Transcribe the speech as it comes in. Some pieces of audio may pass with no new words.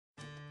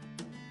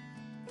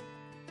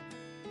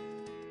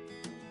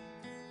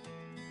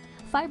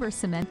Fiber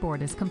cement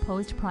board is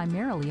composed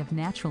primarily of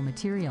natural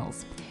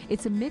materials.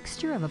 It's a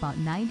mixture of about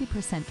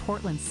 90%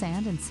 Portland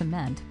sand and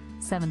cement,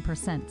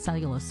 7%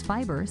 cellulose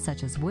fiber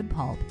such as wood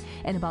pulp,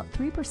 and about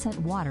 3%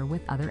 water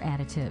with other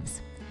additives.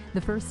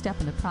 The first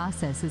step in the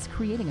process is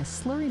creating a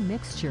slurry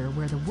mixture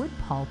where the wood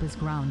pulp is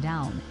ground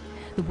down.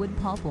 The wood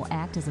pulp will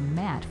act as a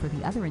mat for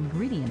the other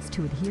ingredients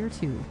to adhere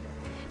to.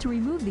 To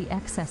remove the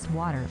excess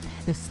water,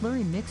 the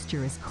slurry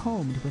mixture is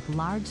combed with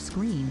large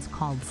screens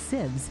called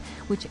sieves,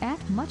 which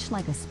act much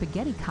like a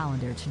spaghetti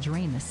colander to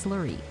drain the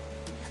slurry.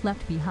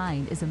 Left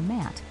behind is a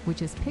mat,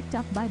 which is picked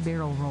up by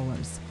barrel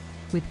rollers.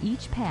 With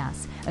each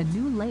pass, a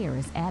new layer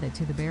is added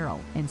to the barrel,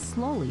 and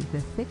slowly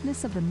the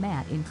thickness of the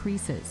mat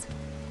increases.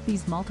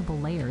 These multiple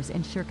layers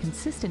ensure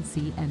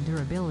consistency and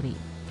durability.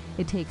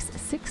 It takes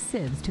 6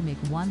 sieves to make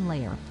one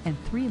layer and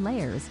 3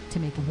 layers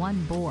to make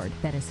one board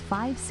that is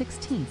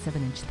 5/16 of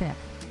an inch thick.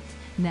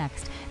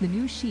 Next, the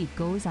new sheet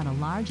goes on a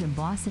large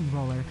embossing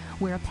roller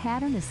where a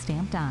pattern is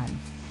stamped on.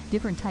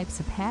 Different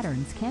types of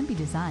patterns can be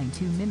designed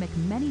to mimic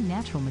many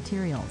natural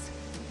materials.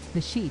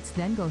 The sheets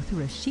then go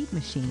through a sheet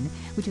machine,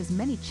 which has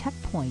many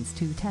checkpoints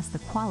to test the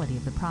quality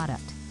of the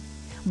product.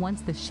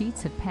 Once the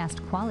sheets have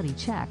passed quality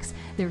checks,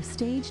 they're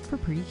staged for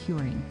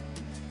pre-curing.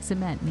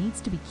 Cement needs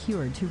to be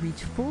cured to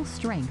reach full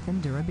strength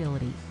and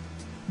durability.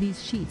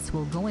 These sheets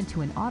will go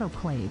into an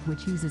autoclave,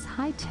 which uses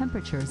high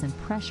temperatures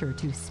and pressure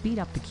to speed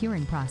up the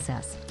curing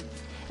process.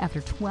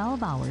 After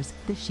 12 hours,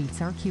 the sheets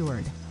are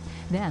cured.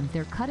 Then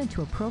they're cut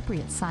into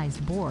appropriate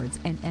sized boards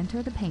and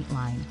enter the paint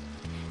line.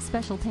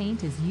 Special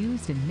paint is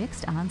used and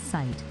mixed on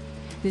site.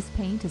 This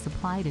paint is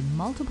applied in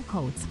multiple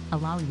coats,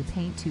 allowing the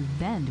paint to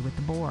bend with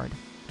the board.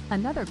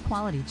 Another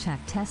quality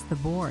check tests the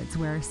boards,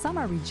 where some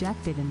are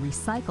rejected and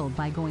recycled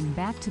by going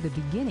back to the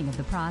beginning of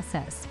the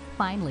process.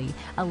 Finally,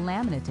 a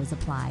laminate is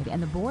applied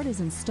and the board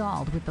is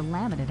installed with the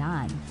laminate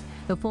on.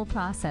 The full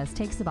process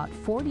takes about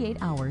 48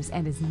 hours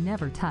and is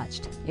never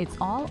touched. It's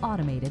all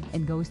automated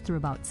and goes through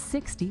about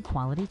 60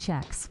 quality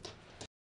checks.